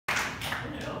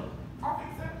I'll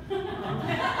fix it.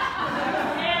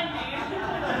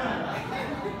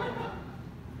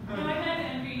 I kind of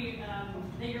envy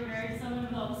that you're married to someone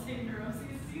with all the same neuroses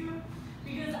as you,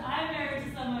 because I'm married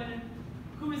to someone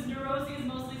whose neuroses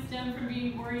mostly stem from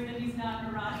being worried that he's not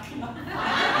neurotic enough. He's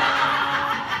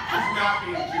not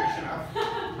being Jewish enough. No,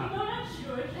 not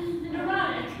Jewish.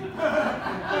 Neurotic.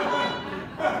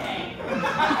 Okay.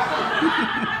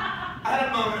 I had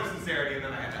a moment of sincerity and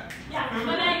then I had that. Yeah,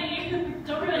 but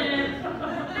don't ruin it.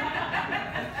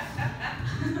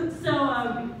 So,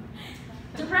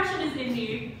 depression is in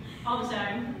me all the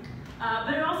time,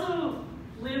 but it also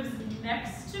lives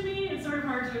next to me. It's sort of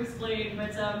hard to explain,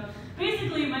 but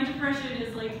basically my depression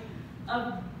is like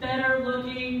a better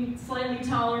looking, slightly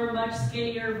taller, much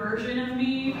skinnier version of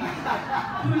me,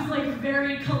 who's like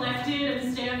very collected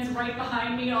and stands right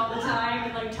behind me all the time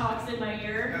and like talks in my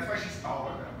ear. That's why she's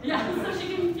taller though. Yeah, so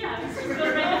she can, it's just go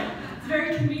right in. It's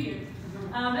very convenient.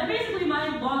 And basically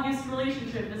my longest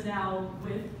relationship is now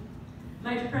with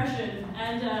my depression.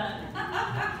 And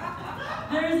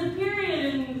there was a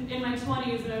period in my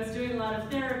 20s when I was doing a lot of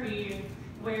therapy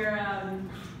where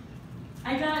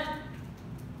I got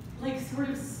like sort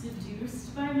of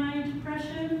seduced by my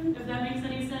depression, if that makes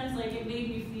any sense. Like it made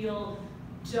me feel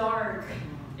dark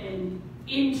and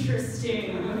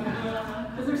interesting.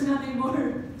 Because there's nothing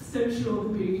more sensual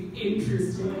than being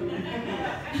interesting.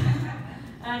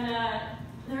 And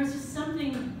there was just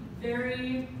something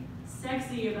very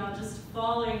sexy about just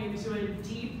falling into a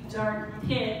deep, dark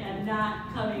pit and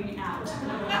not coming out.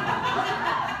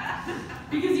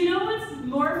 Because you know what's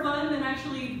more fun than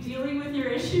actually dealing with your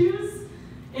issues?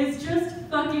 It's just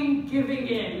fucking giving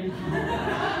in.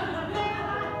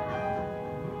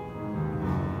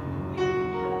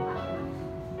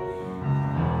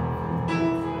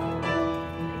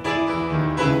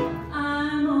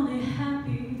 I'm only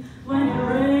happy when it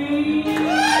rains.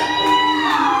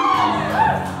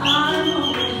 I'm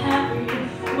only happy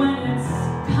when it's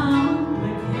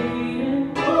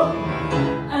complicated.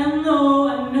 And though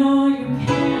I know you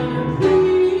can't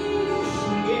appreciate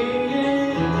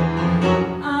it,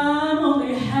 I'm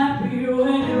only happy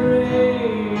when it rains.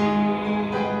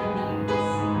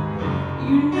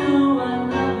 You know I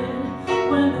love it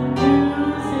when the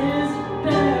news is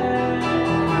bad.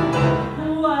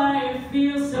 Why it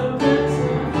feels so good to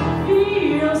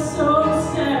feel so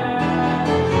sad.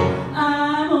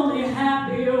 I'm only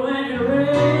happy when it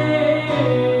rains.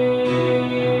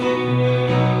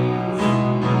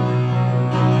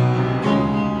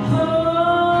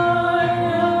 Pour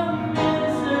your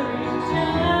misery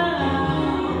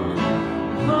down.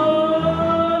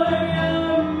 Pour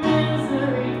your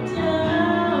misery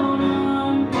down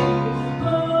on me.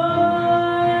 Pour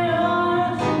your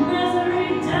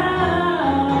misery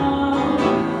down.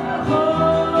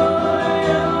 Pour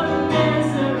your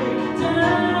misery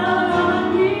down on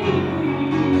me.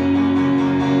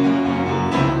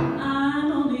 I'm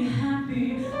only happy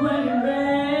when it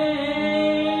rains.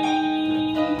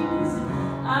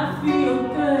 I feel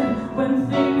good when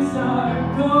things are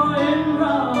going